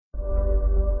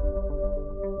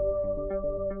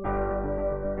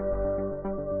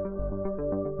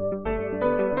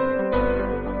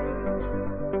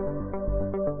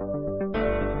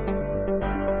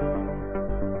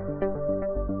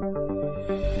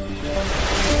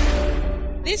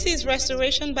This is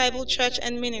Restoration Bible Church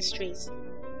and Ministries.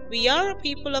 We are a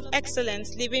people of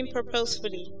excellence living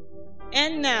purposefully.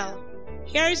 And now,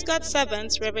 here is God's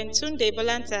servant, Reverend Tunde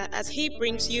Bolanta, as he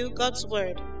brings you God's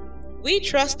Word. We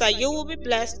trust that you will be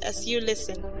blessed as you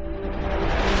listen.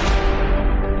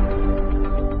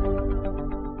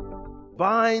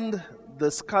 Bind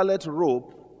the scarlet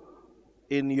rope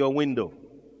in your window.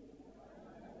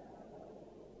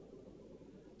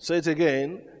 Say it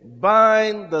again.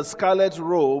 Bind the scarlet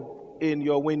rope in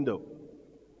your window.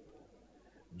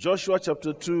 Joshua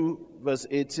chapter 2, verse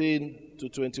 18 to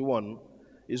 21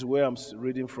 is where I'm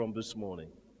reading from this morning.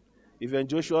 If you're in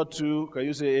Joshua 2, can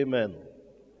you say amen?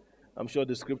 I'm sure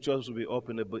the scriptures will be up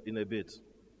in a bit.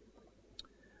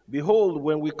 Behold,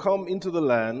 when we come into the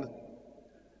land,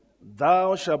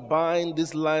 thou shalt bind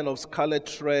this line of scarlet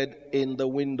thread in the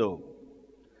window,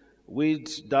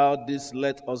 which thou didst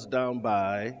let us down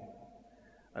by,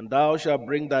 and thou shalt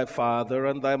bring thy father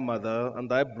and thy mother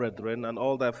and thy brethren and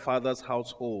all thy father's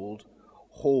household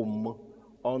home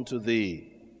unto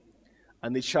thee.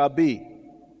 And it shall be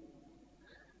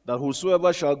that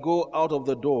whosoever shall go out of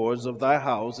the doors of thy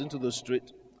house into the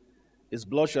street, his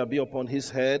blood shall be upon his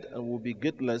head, and will be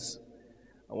guiltless.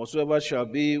 And whatsoever shall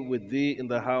be with thee in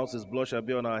the house, his blood shall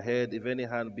be on our head, if any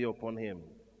hand be upon him.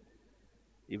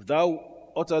 If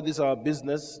thou utter this our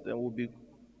business, then we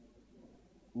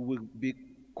will be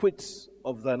quits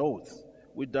of thine oath,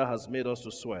 which thou hast made us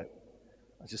to swear.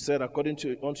 And she said, according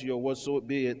unto your word, so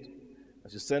be it.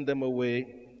 And she sent them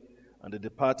away, and they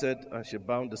departed, and she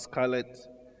bound the scarlet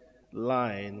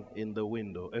line in the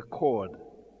window, a cord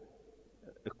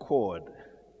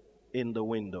in the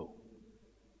window.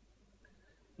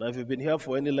 Now, if you've been here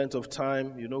for any length of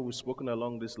time, you know we've spoken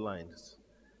along these lines.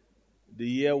 The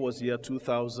year was year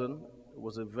 2000. It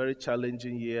was a very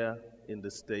challenging year in the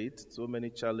state. So many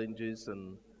challenges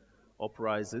and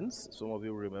uprisings, some of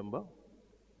you remember.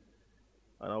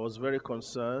 And I was very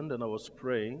concerned, and I was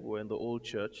praying. We're in the old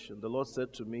church, and the Lord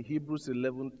said to me, Hebrews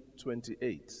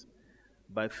 11:28,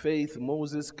 by faith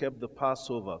Moses kept the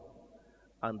Passover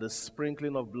and the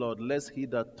sprinkling of blood, lest he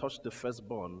that touched the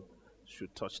firstborn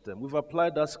should touch them. We've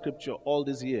applied that scripture all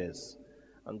these years,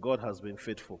 and God has been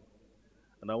faithful.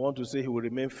 And I want to say he will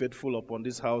remain faithful upon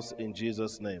this house in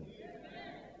Jesus' name.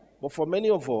 But for many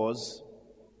of us,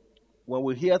 when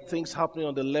we hear things happening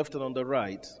on the left and on the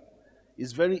right,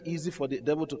 it's very easy for the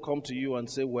devil to come to you and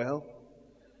say, well,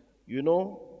 you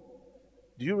know,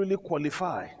 do you really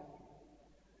qualify?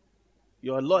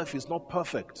 Your life is not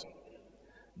perfect.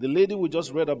 The lady we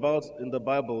just read about in the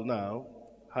Bible now,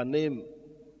 her name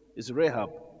is Rahab.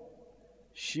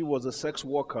 She was a sex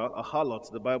worker, a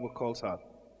harlot, the Bible calls her.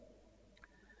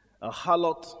 A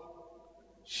harlot,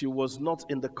 she was not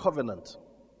in the covenant,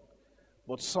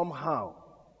 but somehow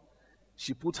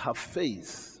she put her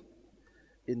faith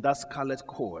in that scarlet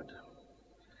cord.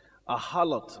 A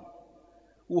harlot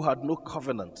who had no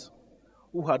covenant,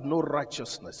 who had no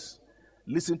righteousness.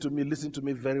 Listen to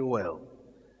me very well.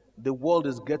 The world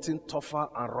is getting tougher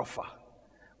and rougher,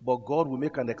 but God will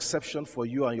make an exception for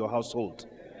you and your household.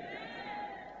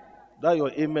 That your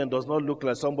amen does not look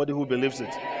like somebody who believes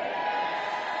it.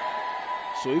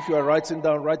 So if you are writing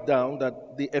down, write down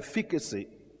that the efficacy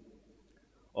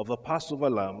of the Passover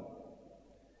lamb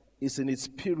is in its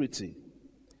purity.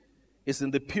 It's in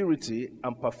the purity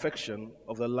and perfection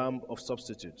of the lamb of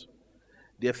substitute.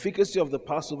 The efficacy of the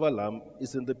Passover lamb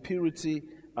is in the purity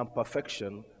and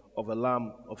perfection of a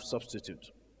lamb of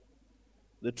substitute.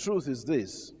 The truth is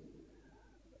this: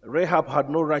 Rahab had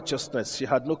no righteousness, she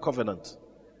had no covenant.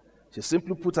 She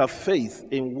simply put her faith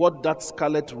in what that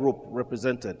scarlet rope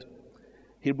represented.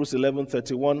 Hebrews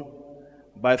 11:31,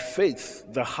 by faith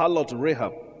the harlot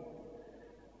Rahab.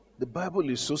 The Bible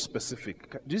is so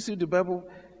specific. Do you see the Bible?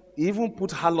 He even put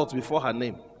harlot before her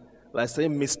name, like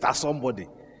saying Mr. somebody,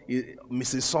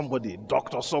 Mrs. somebody,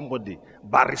 Doctor somebody,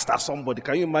 Barrister somebody.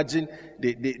 Can you imagine?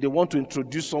 They want to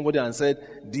introduce somebody and said,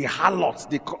 the harlot,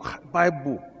 the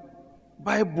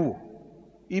Bible.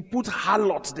 He put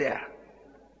harlot there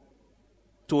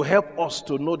to help us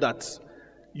to know that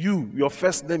your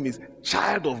first name is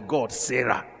child of God,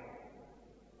 Sarah.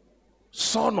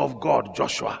 Son of God,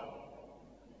 Joshua.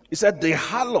 He said, the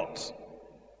harlot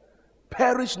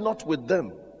perish not with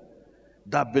them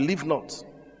that believe not,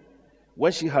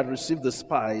 when she had received the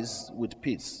spies with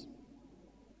peace.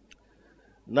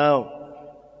 Now,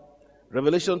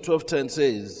 Revelation 12:10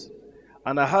 says,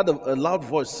 and I heard a loud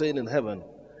voice saying in heaven,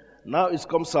 now is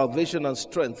come salvation and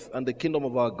strength and the kingdom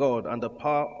of our God and the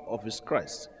power of his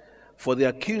Christ. For the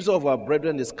accuser of our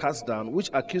brethren is cast down,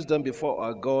 which accused them before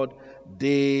our God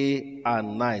day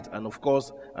and night. And of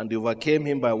course, and they overcame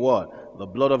him by what? The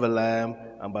blood of a lamb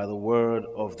and by the word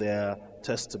of their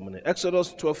testimony.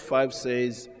 Exodus 12:5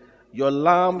 says, your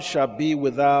lamb shall be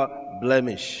without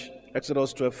blemish.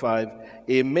 Exodus 12:5,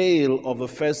 a male of the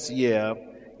first year,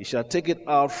 you shall take it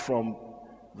out from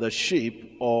the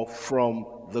sheep or from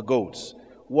the goats.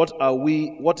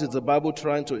 What is the Bible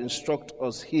trying to instruct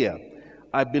us here?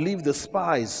 I believe the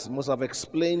spies must have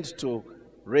explained to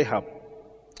Rahab,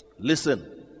 listen,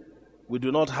 we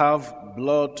do not have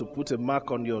blood to put a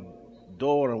mark on your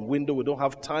door and window. We don't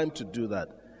have time to do that.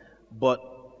 But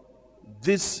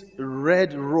this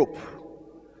red rope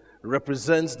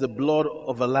represents the blood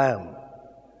of a lamb.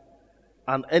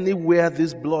 And anywhere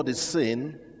this blood is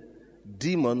seen,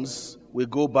 demons will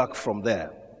go back from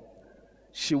there.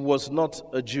 She was not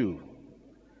a Jew.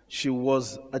 She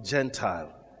was a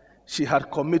Gentile. She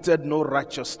had committed no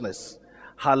righteousness.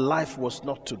 Her life was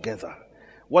not together.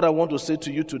 What I want to say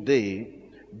to you today,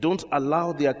 don't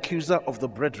allow the accuser of the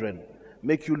brethren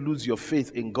make you lose your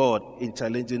faith in God in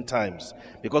challenging times.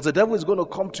 Because the devil is going to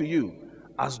come to you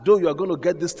as though you are going to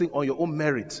get this thing on your own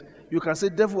merit. You can say,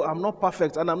 devil, I'm not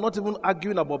perfect, and I'm not even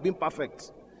arguing about being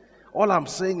perfect. All I'm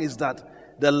saying is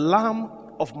that the Lamb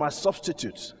of my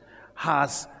substitute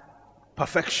has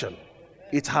perfection.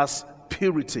 It has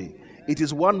purity. It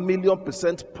is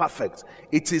 1,000,000% perfect.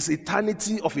 It is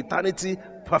eternity of eternity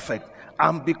perfect.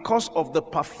 And because of the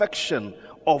perfection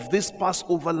of this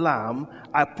Passover lamb,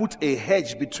 I put a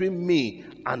hedge between me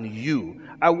and you.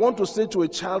 I want to say to a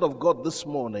child of God this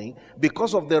morning,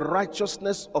 because of the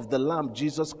righteousness of the Lamb,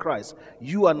 Jesus Christ,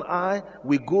 you and I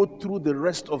will go through the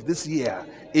rest of this year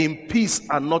in peace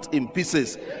and not in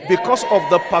pieces. Because of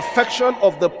the perfection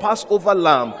of the Passover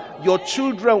Lamb, your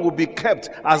children will be kept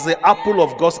as the apple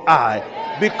of God's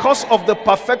eye. Because of the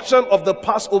perfection of the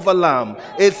Passover Lamb,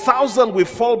 1,000 will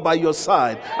fall by your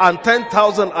side and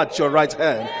 10,000 at your right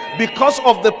hand. Because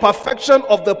of the perfection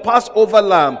of the Passover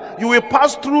Lamb, you will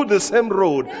pass through the same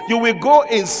road. You will go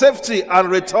in safety and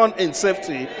return in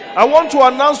safety. I want to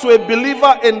announce to a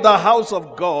believer in the house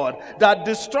of God that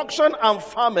destruction and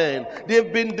famine,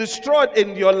 they've been destroyed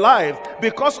in your life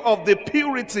because of the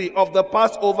purity of the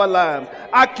Passover Lamb.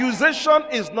 Accusation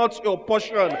is not your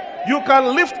portion. You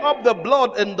can lift up the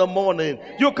blood in the morning.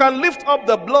 You can lift up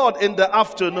the blood in the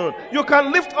afternoon. You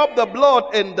can lift up the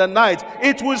blood in the night.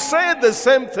 It will say the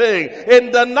same thing.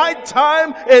 In the night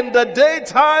time, in the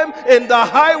daytime, in the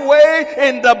highway,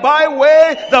 in the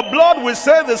byway, the blood will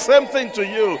say the same thing to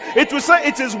you. It will say,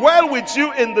 it is well with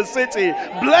you in the city.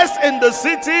 Blessed in the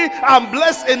city and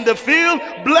blessed in the field.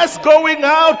 Blessed going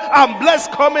out and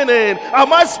blessed coming in.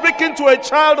 Am I speaking to a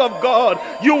child of God?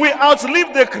 You will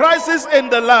outlive the crisis in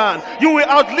the land. You will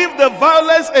outlive the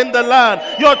violence in the land.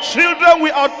 Your children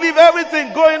will outlive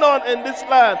everything going on in this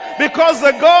land, because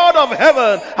the God of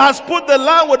heaven has put the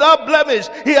land without blemish.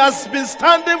 He has been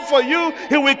standing for you.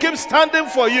 He will keep standing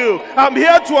for you. I'm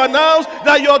here to announce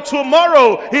that your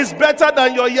tomorrow is better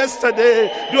than your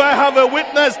yesterday. Do I have a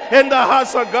witness in the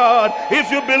house of God? If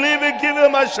you believe it, give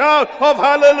him a shout of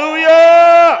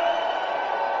hallelujah.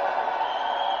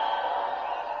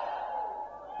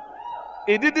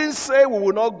 It didn't say we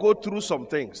will not go through some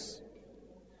things.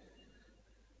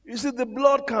 You see, the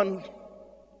blood can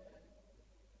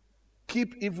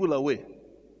keep evil away.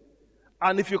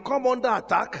 And if you come under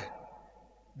attack,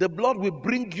 the blood will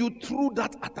bring you through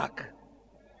that attack.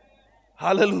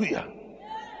 Hallelujah.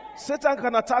 Satan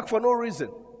can attack for no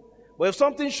reason. But if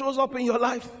something shows up in your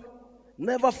life,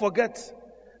 never forget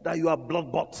that you are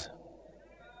blood-bought.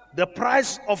 The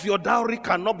price of your dowry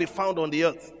cannot be found on the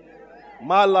earth.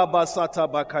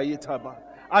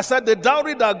 I said the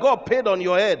dowry that God paid on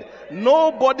your head,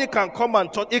 nobody can come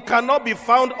and touch. It cannot be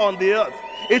found on the earth.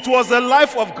 It was the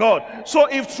life of God. So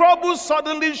if trouble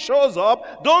suddenly shows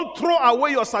up, don't throw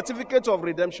away your certificate of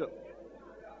redemption.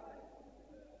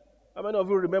 How many of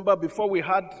you remember before we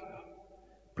had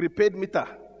prepaid meter?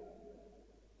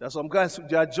 There are some guys,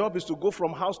 their job is to go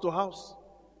from house to house,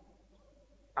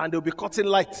 and they'll be cutting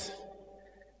light,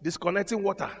 disconnecting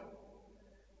water.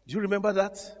 Do you remember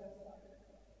that?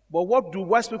 But what do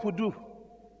wise people do?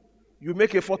 You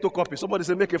make a photocopy. Somebody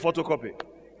say, make a photocopy.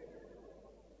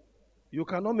 You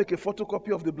cannot make a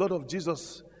photocopy of the blood of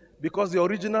Jesus because the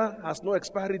original has no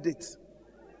expiry date.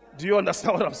 Do you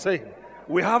understand what I'm saying?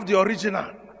 We have the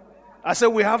original. I said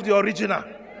we have the original.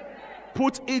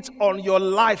 Put it on your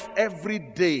life every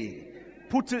day.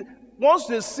 Put it. Once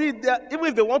they see that, even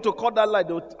if they want to cut that light,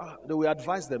 they will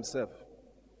advise themselves.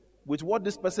 With what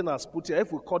this person has put here,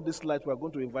 if we cut this light, we are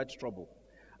going to invite trouble.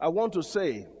 I want to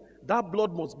say, that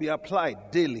blood must be applied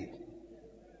daily.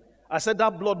 I said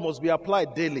that blood must be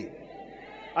applied daily.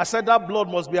 I said that blood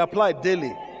must be applied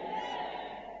daily.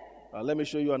 Let me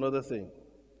show you another thing.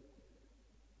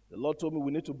 The Lord told me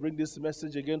we need to bring this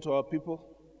message again to our people,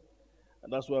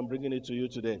 and that's why I'm bringing it to you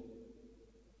today.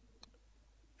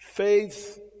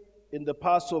 Faith in the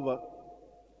Passover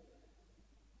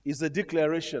is a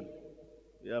declaration.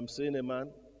 Yeah, I'm saying a man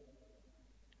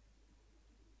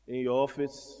in your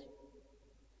office.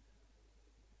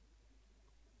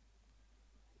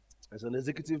 There's an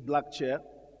executive black chair,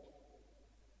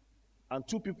 and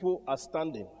two people are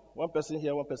standing. One person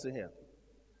here, one person here.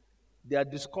 They are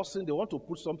discussing, they want to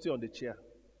put something on the chair.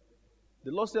 The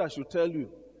Lord said I should tell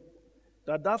you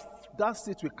that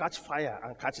seat will catch fire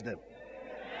and catch them.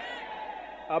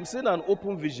 I'm seeing an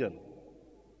open vision.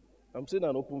 I'm seeing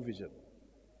an open vision.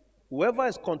 Whoever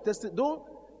is contesting,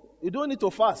 you don't need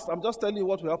to fast. I'm just telling you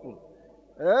what will happen.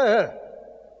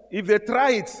 If they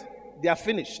try it, they are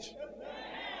finished.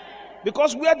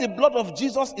 Because where the blood of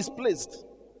Jesus is placed,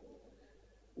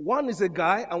 one is a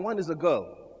guy and one is a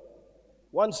girl.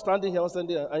 One standing here, one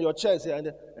standing here, and your chair is here.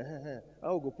 And I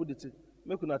will go put it in.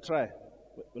 Make una try.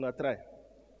 Una try.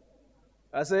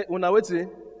 I say, una waiting,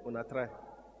 una try.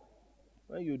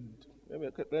 Let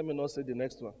me not say the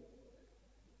next one.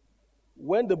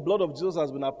 When the blood of Jesus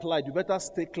has been applied, you better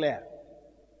stay clear.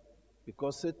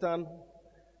 Because Satan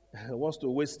wants to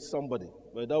waste somebody.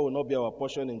 But that will not be our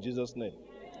portion in Jesus' name.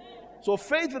 So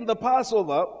faith in the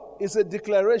Passover is a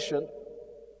declaration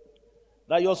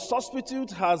that your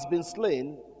substitute has been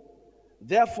slain,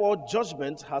 therefore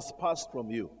judgment has passed from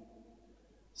you.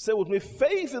 Say with me,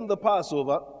 faith in the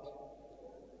Passover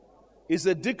is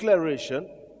a declaration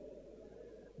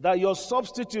that your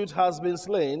substitute has been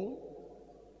slain,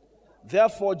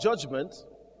 therefore judgment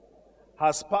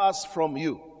has passed from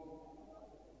you.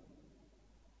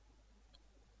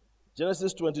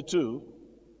 Genesis 22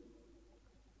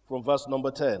 from verse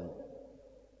number 10.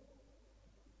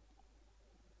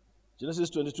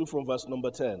 Genesis 22 from verse number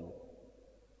 10.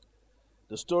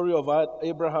 The story of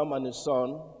Abraham and his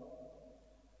son.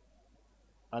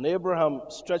 And Abraham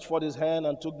stretched forth his hand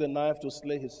and took the knife to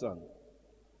slay his son.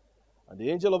 And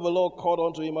the angel of the Lord called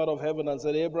unto him out of heaven and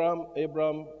said, Abraham,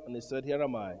 Abraham. And he said, Here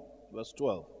am I. Verse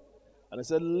 12. And he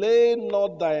said, Lay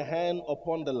not thy hand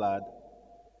upon the lad,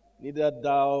 neither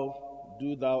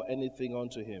do thou anything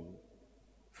unto him.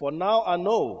 For now I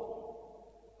know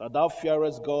that thou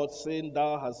fearest God, saying,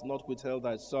 Thou hast not withheld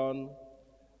thy son,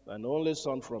 thine only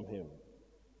son from him.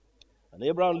 And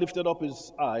Abraham lifted up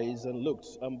his eyes and looked,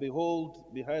 and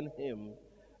behold, behind him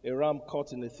a ram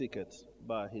caught in a thicket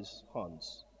by his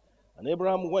horns. And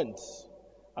Abraham went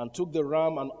and took the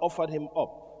ram and offered him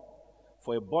up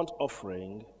for a burnt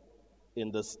offering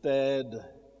in the stead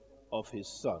of his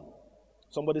son.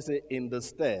 Somebody say, in the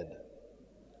stead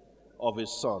of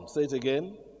his son. Say it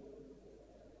again.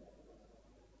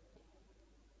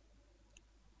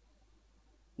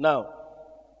 Now,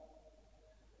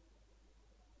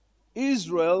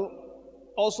 Israel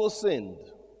also sinned,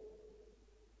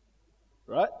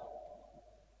 right?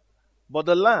 But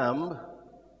the lamb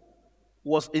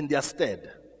was in their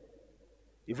stead.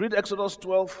 If you read Exodus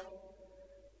 12,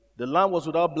 the lamb was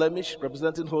without blemish,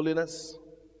 representing holiness.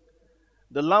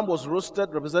 The lamb was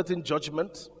roasted, representing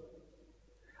judgment.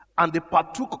 And they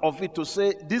partook of it to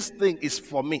say, this thing is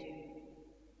for me.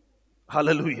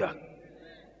 Hallelujah.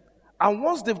 And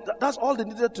once that's all they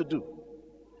needed to do.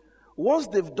 Once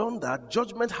they've done that,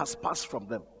 judgment has passed from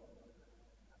them.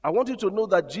 I want you to know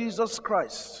that Jesus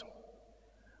Christ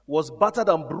was battered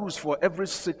and bruised for every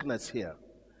sickness here.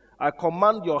 I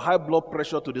command your high blood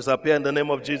pressure to disappear in the name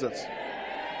of Jesus.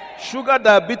 Sugar,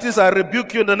 diabetes, I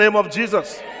rebuke you in the name of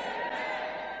Jesus.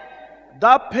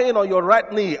 That pain on your right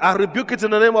knee, I rebuke it in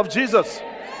the name of Jesus.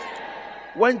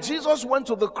 When Jesus went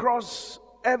to the cross,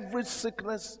 every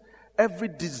sickness, every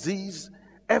disease,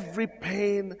 every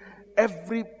pain,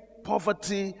 every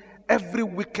poverty, every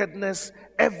wickedness,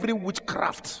 every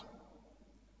witchcraft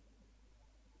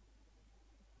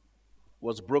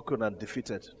was broken and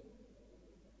defeated.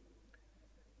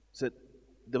 He said,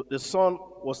 the son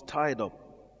was tied up.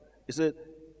 He said,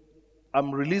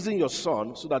 I'm releasing your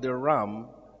son so that the ram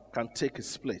can take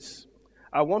his place.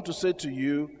 I want to say to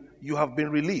you, you have been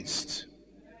released.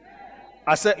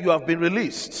 I said, you have been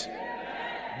released.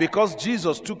 Because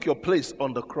Jesus took your place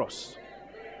on the cross.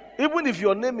 Even if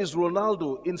your name is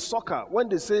Ronaldo in soccer, when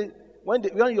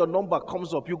your number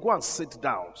comes up, you go and sit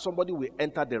down. Somebody will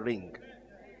enter the ring.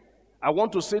 I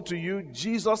want to say to you,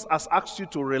 Jesus has asked you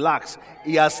to relax.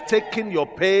 He has taken your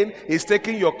pain. He's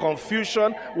taken your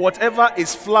confusion. Whatever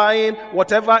is flying,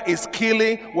 whatever is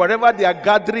killing, whatever they are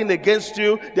gathering against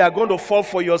you, they are going to fall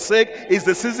for your sake. It's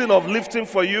the season of lifting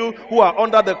for you who are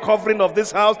under the covering of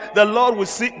this house. The Lord will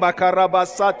see.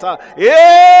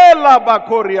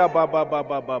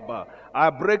 I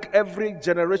break every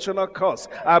generational curse.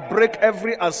 I break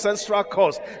every ancestral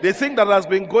curse. The thing that has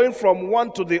been going from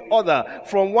one to the other,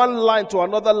 from one line to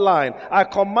another line, I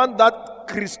command that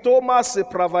Christoma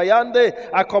Sepravayande,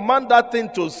 I command that thing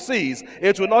to cease.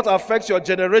 It will not affect your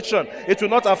generation. It will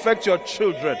not affect your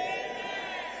children.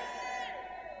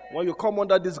 When you come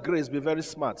under this grace, be very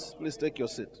smart. Please take your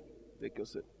seat. Take your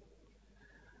seat.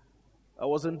 I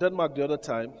was in Denmark the other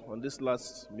time on this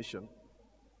last mission.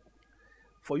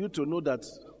 For you to know that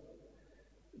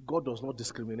God does not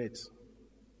discriminate.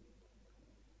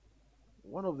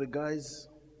 One of the guys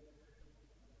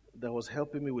that was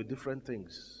helping me with different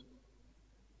things,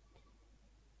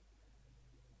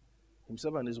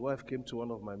 himself and his wife came to one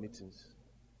of my meetings,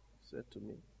 said to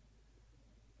me,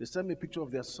 they sent me a picture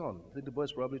of their son. I think the boy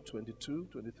is probably 22,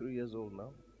 23 years old now.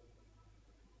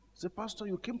 He said, Pastor,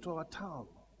 you came to our town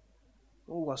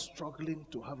when we were struggling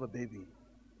to have a baby.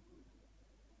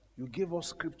 You gave us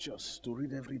scriptures to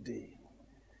read every day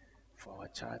for our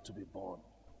child to be born.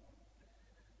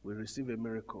 We received a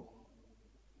miracle.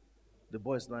 The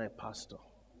boy is now a pastor.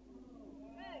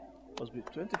 Must be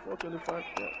 24, 25,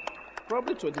 yeah.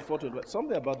 Probably 24, 25,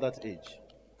 something about that age.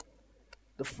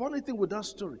 The funny thing with that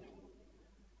story,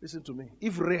 listen to me.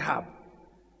 If Rahab,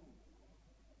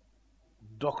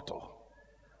 Dr.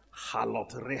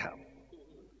 Harlot Rahab,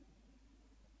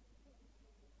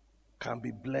 can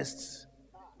be blessed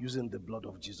using the blood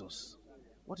of Jesus,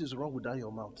 what is wrong with that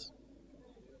your mouth?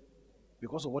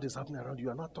 Because of what is happening around you, you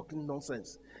are not talking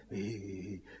nonsense.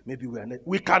 Hey, maybe we are next.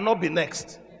 We cannot be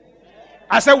next.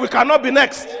 I said we cannot be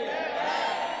next.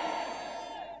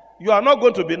 You are not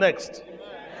going to be next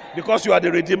because you are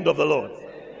the redeemed of the Lord.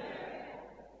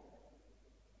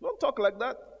 Don't talk like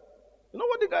that. You know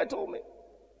what the guy told me?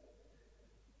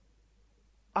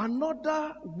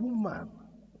 Another woman,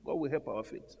 God will help our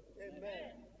faith.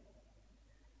 Amen.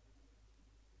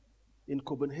 In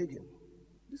Copenhagen,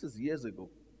 this is years ago.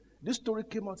 This story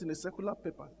came out in a secular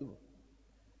paper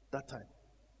that time.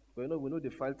 But we know they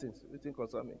file things. Everything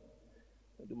concerns me.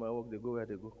 I do my work, they go where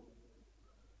they go.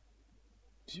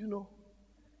 Do you know?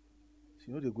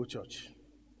 You know they go church.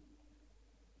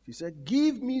 She said,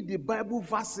 give me the Bible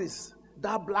verses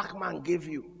that black man gave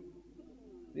you.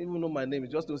 Didn't even know my name.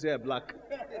 Just to say I black.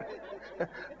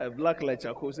 I black like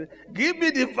charcoal. Say, give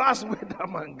me the verse where that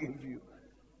man gave you.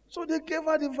 So they gave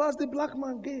her the verse the black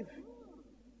man gave.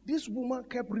 This woman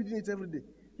kept reading it every day.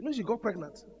 You know she got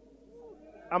pregnant.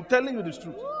 I'm telling you the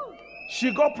truth.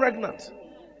 She got pregnant.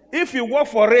 If you work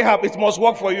for Rahab, it must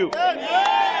work for you.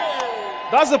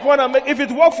 That's the point I'm making. If it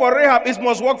worked for Rahab, it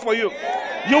must work for you.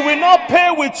 You will not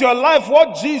pay with your life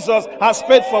what Jesus has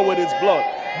paid for with his blood.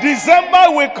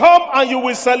 December will come and you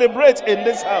will celebrate in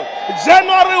this house.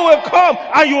 January will come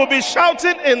and you will be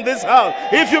shouting in this house.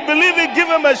 If you believe it, give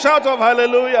him a shout of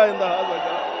hallelujah in the house of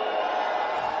God.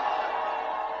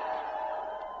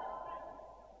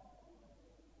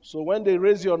 So when they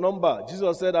raise your number,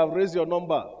 Jesus said, I've raised your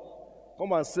number.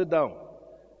 Come and sit down.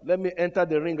 Let me enter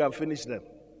the ring and finish them.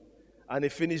 And he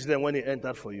finished them when he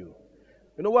entered for you.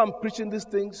 You know why I'm preaching these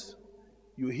things?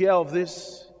 You hear of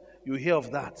this, you hear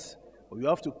of that. But you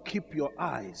have to keep your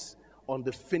eyes on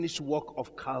the finished work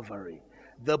of Calvary.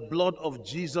 The blood of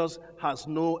Jesus has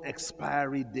no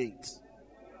expiry date.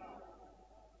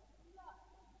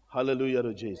 Hallelujah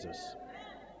to Jesus.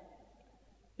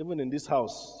 Even in this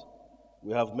house,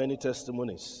 we have many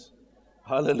testimonies.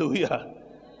 Hallelujah.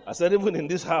 I said even in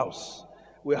this house,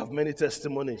 we have many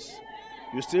testimonies.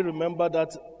 You still remember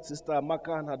that Sister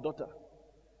Amaka and her daughter?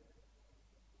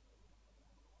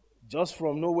 Just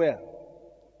from nowhere,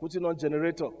 putting on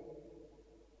generator.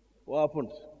 What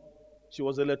happened? She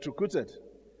was electrocuted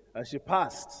and she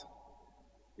passed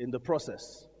in the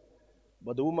process.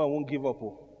 But the woman won't give up.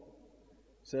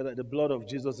 Said that the blood of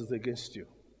Jesus is against you.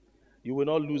 You will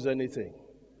not lose anything.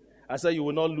 I said you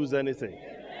will not lose anything.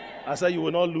 I said you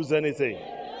will not lose anything.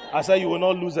 I said you will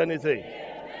not lose anything.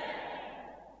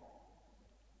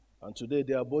 And today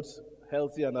they are both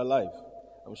healthy and alive.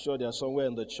 I'm sure they are somewhere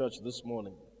in the church this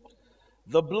morning.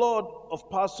 The blood of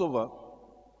Passover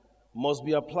must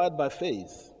be applied by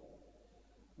faith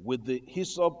with the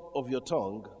hyssop of your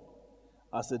tongue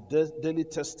as a daily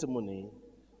testimony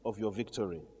of your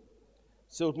victory.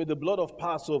 Say with me, the blood of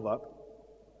Passover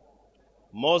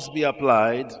must be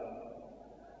applied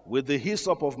with the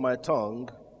hyssop of my tongue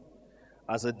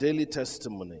as a daily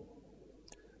testimony.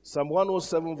 Psalm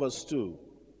 107 verse 2.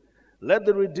 Let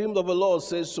the redeemed of the Lord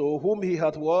say so, whom he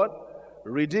hath what?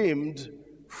 Redeemed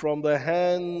from the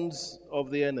hands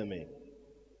of the enemy.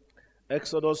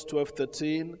 Exodus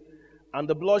 12:13. And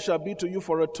the blood shall be to you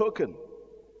for a token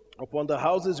upon the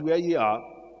houses where ye are.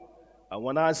 And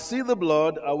when I see the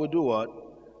blood, I will do what?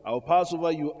 I will pass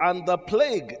over you, and the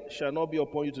plague shall not be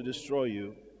upon you to destroy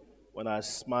you when I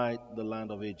smite the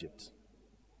land of Egypt.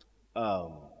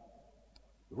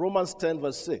 Romans 10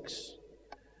 verse 6.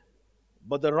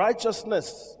 But the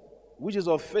righteousness which is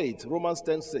of faith, Romans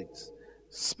 10:6,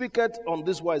 speaketh on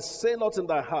this wise, say not in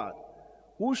thy heart,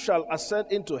 who shall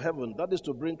ascend into heaven, that is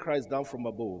to bring Christ down from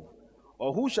above,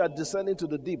 or who shall descend into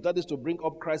the deep, that is to bring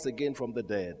up Christ again from the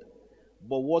dead.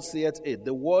 But what saith it?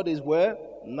 The word is where?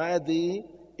 Nigh thee,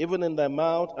 even in thy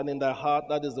mouth and in thy heart,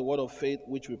 that is the word of faith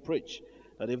which we preach.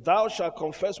 That if thou shalt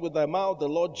confess with thy mouth the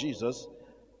Lord Jesus,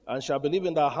 and shalt believe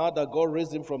in thy heart that God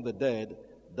raised him from the dead,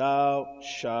 thou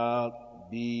shalt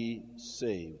be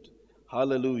saved.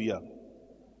 Hallelujah.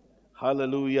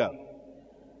 Hallelujah.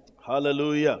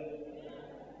 Hallelujah.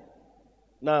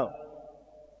 Now,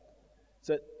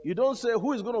 you don't say,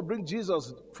 who is going to bring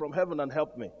Jesus from heaven and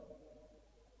help me?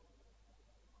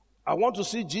 I want to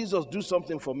see Jesus do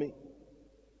something for me.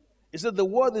 He said, the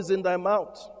word is in thy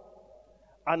mouth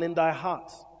and in thy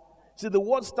heart. See, the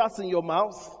word starts in your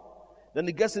mouth, then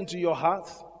it gets into your heart,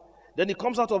 then it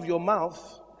comes out of your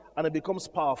mouth, and it becomes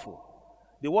powerful.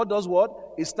 The word does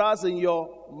what? It starts in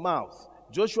your mouth.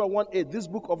 Joshua 1:8, this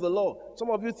book of the law. Some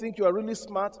of you think you are really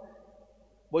smart,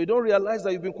 but you don't realize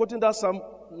that you've been quoting that Psalm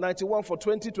 91 for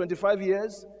 20, 25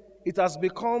 years. It has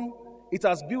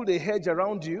built a hedge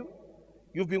around you.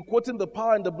 You've been quoting the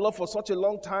power and the blood for such a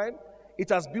long time. It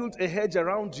has built a hedge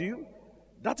around you.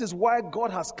 That is why God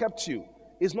has kept you.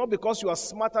 It's not because you are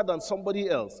smarter than somebody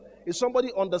else. It's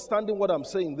somebody understanding what I'm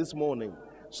saying this morning.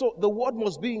 So the word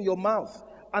must be in your mouth.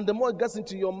 And the more it gets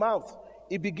into your mouth,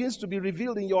 it begins to be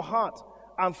revealed in your heart.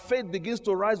 And faith begins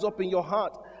to rise up in your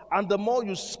heart. And the more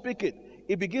you speak it,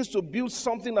 it begins to build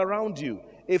something around you.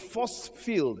 A force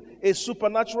field, a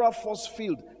supernatural force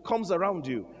field comes around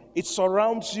you. It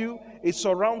surrounds you. It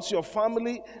surrounds your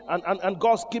family. And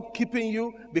God's keeping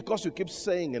you because you keep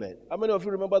saying in it. How many of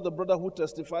you remember the brother who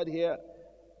testified here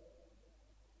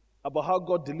about how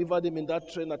God delivered him in that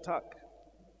train attack?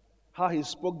 How he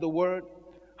spoke the word,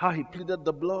 how he pleaded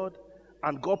the blood,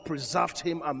 and God preserved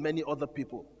him and many other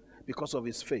people because of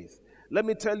his faith. Let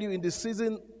me tell you, in the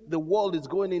season the world is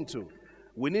going into,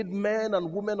 we need men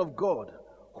and women of God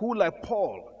who, like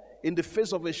Paul, in the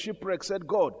face of a shipwreck, said,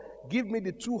 God, give me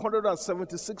the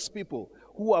 276 people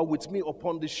who are with me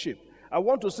upon this ship. I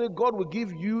want to say God will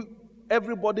give you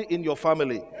everybody in your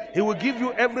family. He will give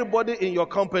you everybody in your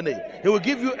company. He will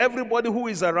give you everybody who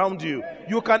is around you.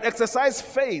 You can exercise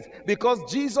faith because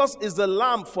Jesus is the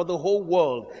Lamb for the whole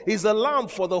world. He's the Lamb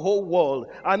for the whole world.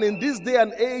 And in this day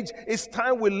and age, it's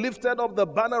time we lifted up the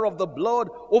banner of the blood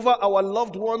over our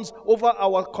loved ones, over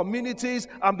our communities,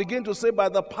 and begin to say, by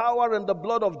the power and the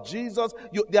blood of Jesus,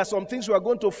 there are some things you are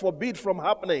going to forbid from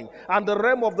happening. And the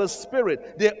realm of the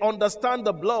Spirit, they understand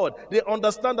the blood. They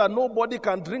understand that nobody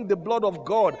can drink the blood of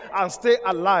God and stay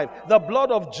alive. The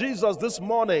blood of Jesus this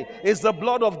morning is the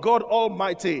blood of God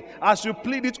Almighty. As you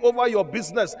plead it over your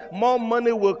business, more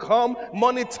money will come.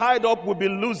 Money tied up will be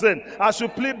loosened. As you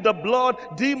plead the blood,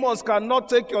 demons cannot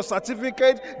take your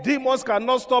certificate. Demons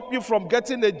cannot stop you from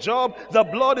getting a job. The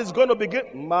blood is going to begin.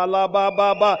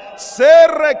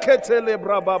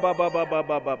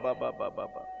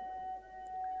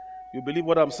 You believe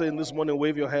what I'm saying this morning?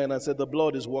 Wave your hand and say, the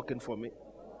blood is working for me.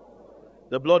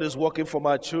 The blood is working for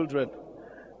my children.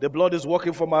 The blood is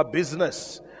working for my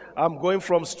business. I'm going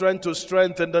from strength to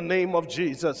strength in the name of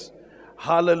Jesus.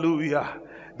 Hallelujah.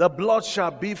 The blood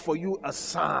shall be for you a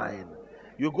sign.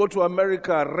 You go to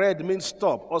America, red means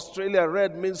stop. Australia,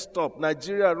 red means stop.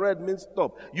 Nigeria, red means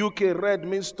stop. UK, red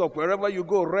means stop. Wherever you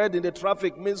go, red in the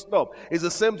traffic means stop. It's the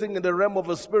same thing in the realm of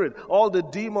the spirit. All the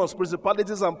demons,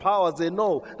 principalities, and powers, they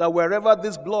know that wherever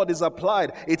this blood is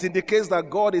applied, it indicates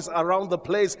that God is around the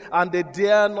place and they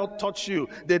dare not touch you.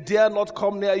 They dare not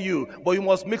come near you. But you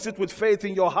must mix it with faith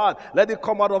in your heart. Let it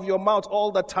come out of your mouth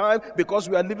all the time because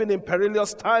we are living in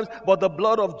perilous times. But the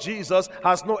blood of Jesus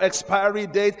has no expiry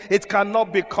date. It cannot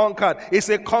be conquered. It's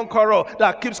a conqueror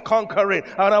that keeps conquering.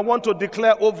 And I want to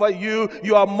declare over you,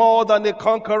 you are more than a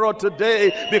conqueror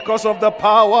today because of the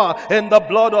power in the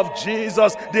blood of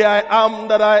Jesus. The I am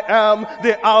that I am,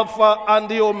 the Alpha and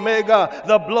the Omega,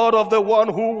 the blood of the one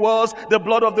who was, the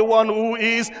blood of the one who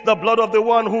is, the blood of the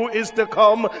one who is to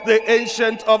come, the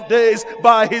Ancient of Days.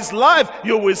 By his life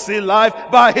you will see life.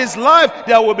 By his life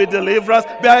there will be deliverance.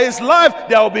 By his life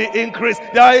there will be increase.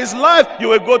 By his life you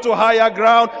will go to higher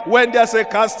ground. When there's a be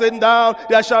casting down.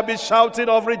 There shall be shouting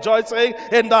of rejoicing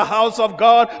in the house of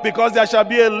God, because there shall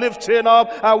be a lifting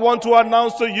up. I want to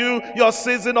announce to you, your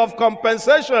season of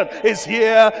compensation is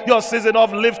here. Your season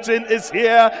of lifting is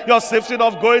here. Your season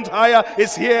of going higher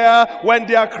is here. When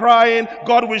they are crying,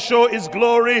 God will show His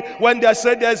glory. When they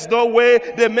say there's no way,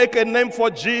 they make a name for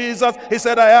Jesus. He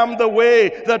said, I am the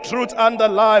way, the truth, and the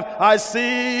life. I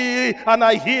see and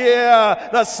I hear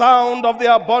the sound of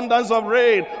the abundance of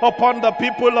rain upon the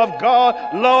people of God.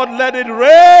 Lord, let it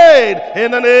rain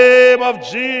in the name of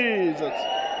Jesus.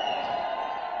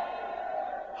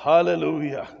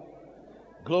 Hallelujah.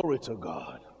 Glory to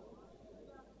God.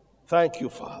 Thank you,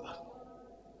 Father.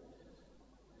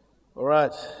 All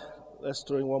right, let's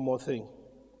throw in one more thing.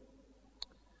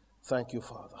 Thank you,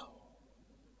 Father.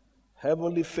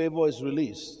 Heavenly favor is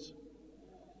released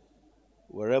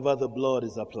wherever the blood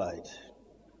is applied.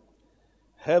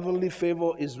 Heavenly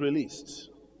favor is released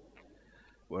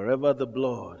wherever the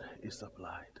blood is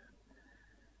applied.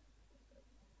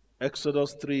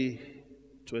 Exodus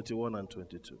 3:21 and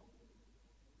 22.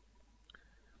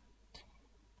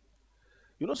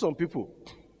 You know, some people,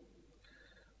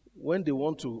 when they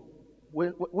want to,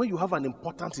 when you have an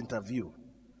important interview,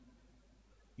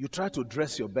 you try to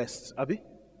dress your best, Abi.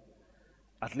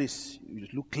 At least you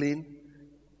look clean,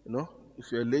 you know.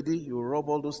 If you're a lady, you rub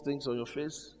all those things on your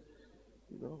face,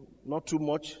 you know, not too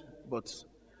much, but,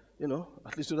 you know,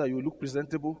 at least so that you look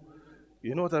presentable.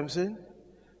 You know what I'm saying?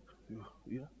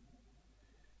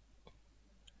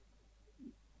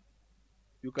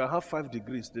 You can have 5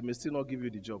 degrees, they may still not give you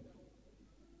the job.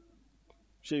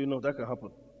 Sure, you know, that can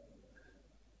happen.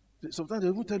 Sometimes they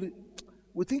even tell you,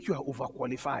 we think you are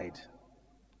overqualified.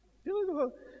 You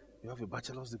know, you have a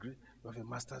bachelor's degree, you have a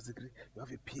master's degree, you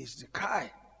have a PhD.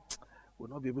 Kai will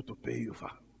not be able to pay you for.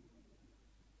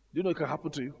 Do you know it can happen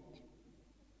to you?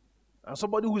 And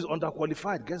somebody who is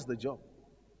underqualified gets the job.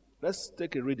 Let's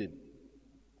take a reading.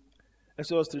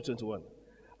 Exodus 3:21.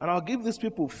 And I'll give these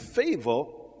people favor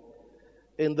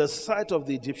in the sight of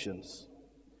the Egyptians.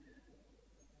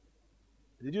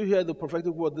 Did you hear the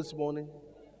prophetic word this morning?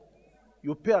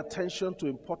 You pay attention to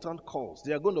important calls.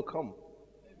 They are going to come.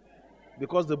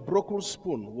 Because the broken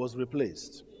spoon was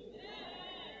replaced.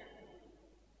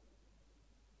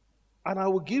 And I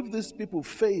will give these people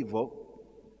favor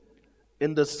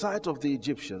in the sight of the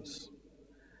Egyptians.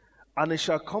 And it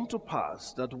shall come to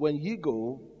pass that when ye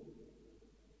go,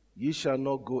 ye shall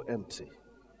not go empty.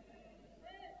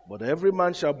 But every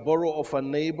man shall borrow of a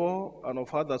neighbor and of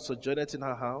her that sojourneth in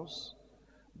her house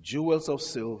jewels of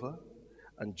silver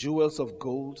and jewels of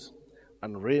gold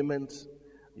and raiment.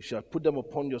 You shall put them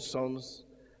upon your sons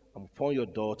and upon your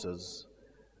daughters,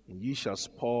 and ye shall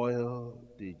spoil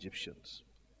the Egyptians.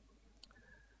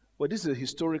 Well, this is a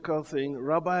historical thing.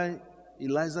 Rabbi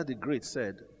Eliezer the Great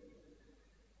said,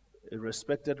 a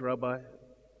respected rabbi,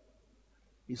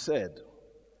 he said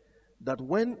that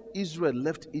when Israel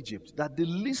left Egypt, that the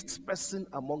least person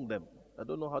among them, I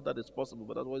don't know how that is possible,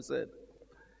 but that's what he said,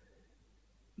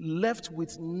 left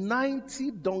with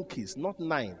 90 donkeys, not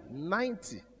 9,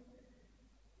 90,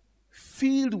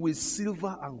 filled with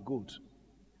silver and gold.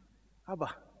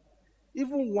 Abba,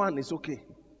 even one is okay.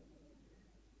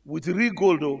 With real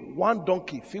gold, though, one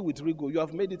donkey filled with real gold, you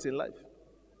have made it in life.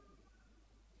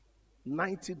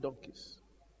 90 donkeys.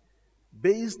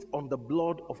 Based on the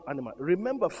blood of animal.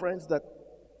 Remember, friends, that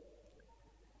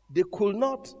they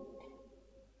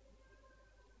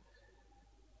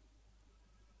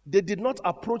did not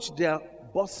approach their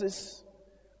bosses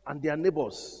and their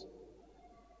neighbors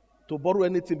to borrow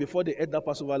anything before they ate that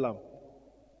Passover lamb.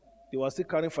 They were still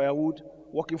carrying firewood,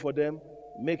 working for them,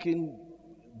 making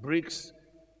bricks.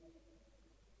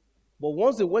 But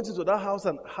once they went into that house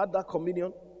and had that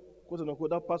communion, quote unquote,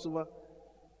 that Passover,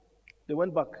 they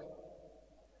went back.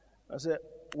 I said,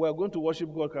 we are going to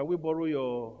worship God. Can we borrow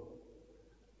your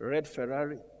red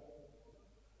Ferrari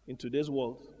in today's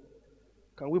world?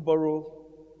 Can we borrow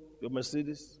your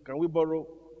Mercedes? Can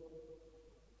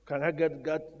I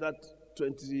get that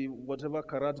 20 whatever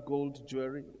carat gold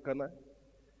jewelry? Can I?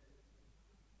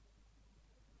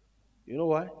 You know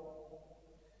why?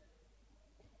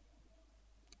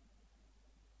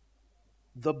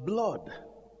 The blood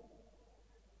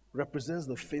represents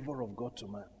the favor of God to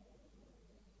man.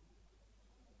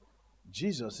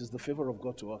 Jesus is the favor of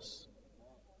God to us.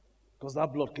 Because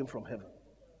that blood came from heaven.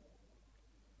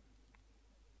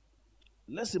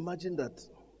 Let's imagine that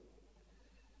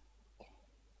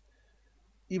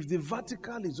if the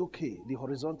vertical is okay, the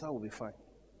horizontal will be fine.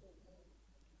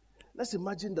 Let's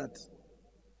imagine that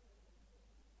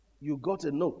you got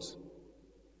a note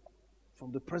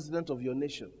from the president of your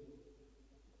nation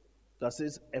that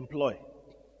says employ.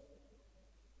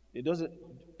 It doesn't.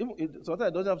 Sometimes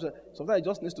it doesn't have to. Sometimes it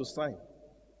just needs to sign.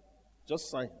 Just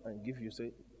sign and give you.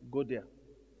 Say, go there.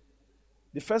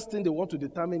 The first thing they want to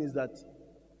determine is that,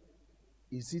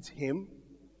 is it him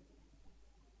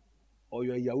or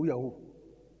you're Yahoo Yahoo?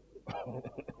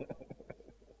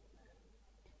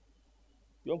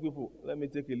 Young people, let me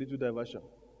take a little diversion.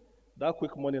 That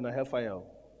quick money na hellfire.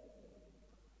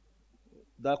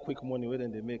 That quick money where they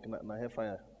make na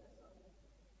hellfire.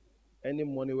 Any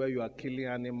money where you are killing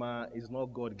animal is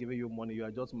not God giving you money. You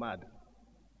are just mad.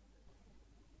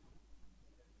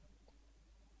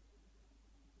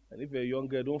 And if you're a young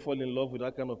girl, don't fall in love with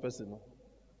that kind of person.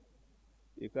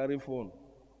 You carry phone,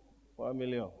 1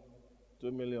 million, 2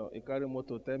 million. You carry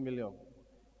motor, 10 million.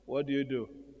 What do?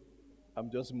 I'm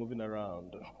just moving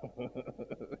around.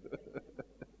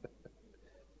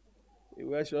 You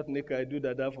wear short knicker, I do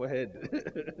that for head.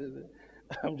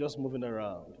 I'm just moving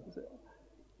around.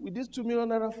 With this 2 million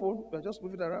naira phone, we're just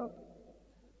moving around.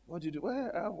 What do you do?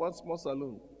 Well, I have one small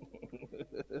salon.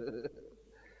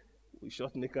 With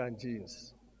short knicker and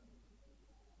jeans.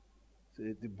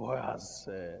 See, the boy has,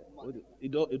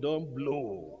 it don't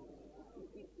blow.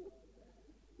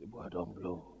 The boy don't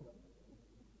blow.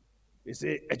 They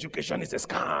say education is a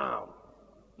scam.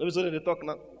 Let me say they talk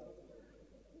now.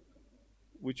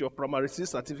 With your primary C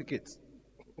certificate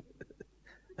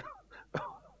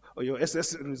or your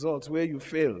SS results where you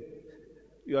fail,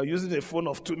 you are using a phone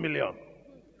of 2 million.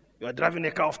 You are driving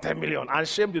a car of 10 million, and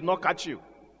shame did not catch you.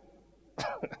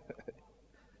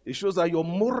 It shows that your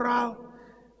moral,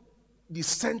 the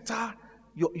center,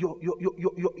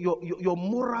 your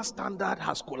moral standard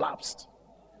has collapsed.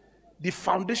 The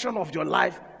foundation of your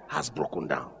life has broken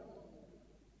down.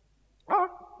 I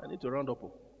need to round up.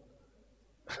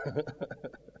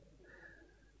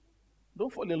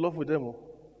 Don't fall in love with them.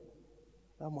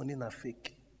 That money is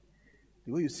fake.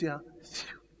 The way you see her,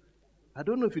 I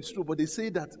don't know if it's true, but they say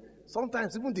that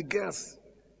sometimes even the girls,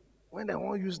 when they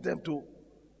want to use them to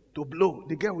blow,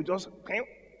 the girl will just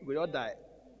die.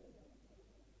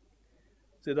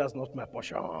 Say, that's not my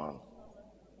portion.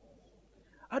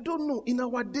 I don't know. In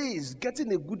our days,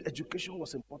 getting a good education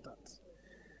was important.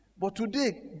 But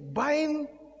today, buying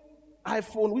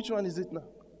iPhone, which one is it now?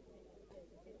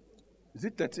 Is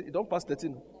it 13? It don't pass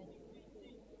 13.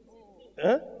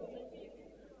 Huh?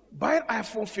 Buying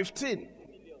iPhone 15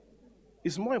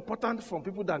 is more important for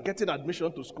people than getting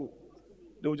admission to school.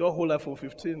 They will just hold iPhone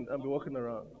 15 and be walking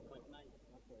around.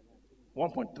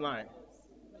 1.9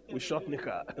 with short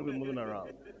knicker and be moving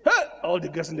around. Hey! All the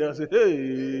guests in there say,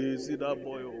 hey, see that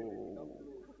boy, oh.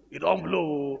 He don't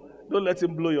blow. Don't let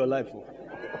him blow your life. Oh.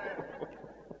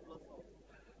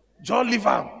 John leave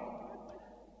him.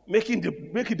 Making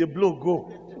the blow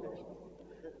go.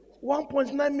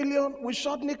 1.9 million with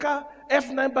short knicker,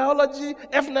 F9 biology,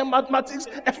 F9 mathematics,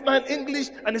 F9 English,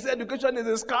 and his education is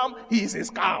a scam. He is a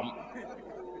scam.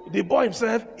 The boy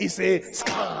himself is a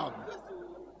scam.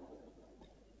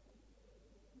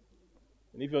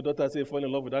 And if your daughter say fall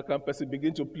in love with that kind of person,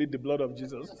 begin to plead the blood of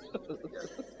Jesus.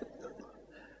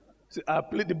 See, I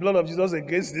plead the blood of Jesus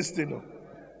against this thing.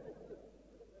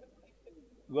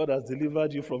 God has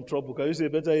delivered you from trouble. Can you say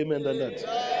better amen than that?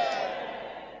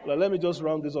 Well, let me just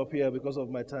round this up here because of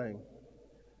my time.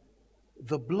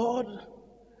 The blood,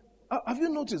 have you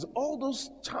noticed all those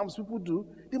charms people do,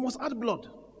 they must add blood.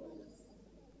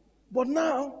 But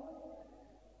now,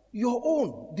 your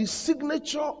own, the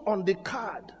signature on the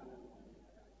card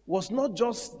was not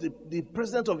just the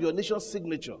president of your nation's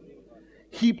signature.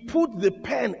 He put the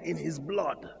pen in his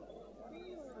blood.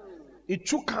 It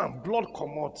took him, blood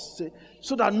come out,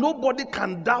 so that nobody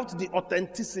can doubt the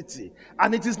authenticity.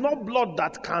 And it is not blood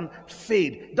that can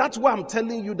fade. That's why I'm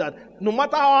telling you that no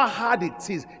matter how hard it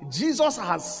is, Jesus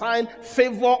has signed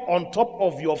favor on top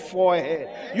of your forehead.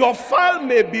 Your file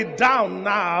may be down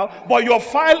now, but your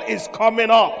file is coming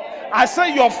up. I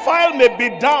say your file may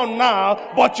be down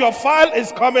now, but your file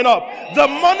is coming up. The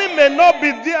money may not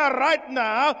be there right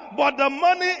now, but the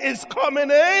money is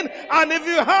coming in. And if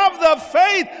you have the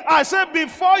faith, I say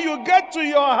before you get to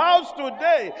your house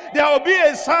today, there will be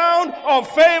a sound of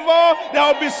favor. There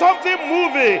will be something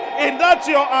moving in that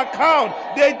your account.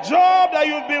 The job that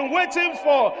you've been waiting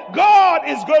for, God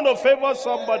is going to favor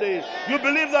somebody. You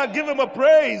believe that? Give him a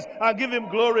praise and give him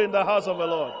glory in the house of the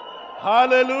Lord.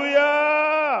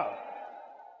 Hallelujah.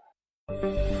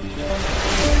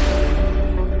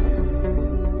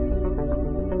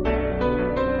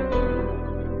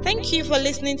 Thank you for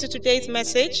listening to today's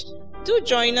message. Do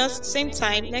join us same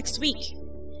time next week.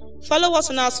 Follow us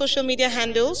on our social media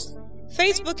handles,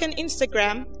 Facebook and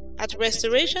Instagram at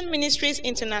Restoration Ministries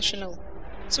International,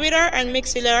 Twitter and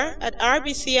Mixlr at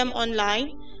RBCM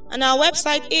Online, and our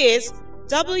website is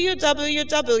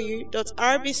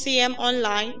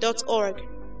www.rbcmonline.org.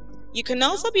 You can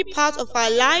also be part of our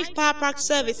live Power Pack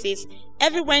services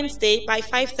every Wednesday by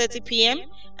 5:30 p.m.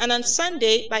 and on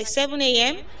Sunday by 7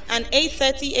 a.m. and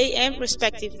 8:30 a.m.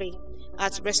 respectively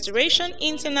at Restoration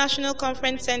International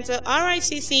Conference Center,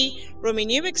 RICC,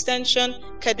 Romeo Extension,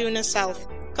 Kaduna South.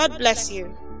 God bless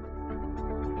you.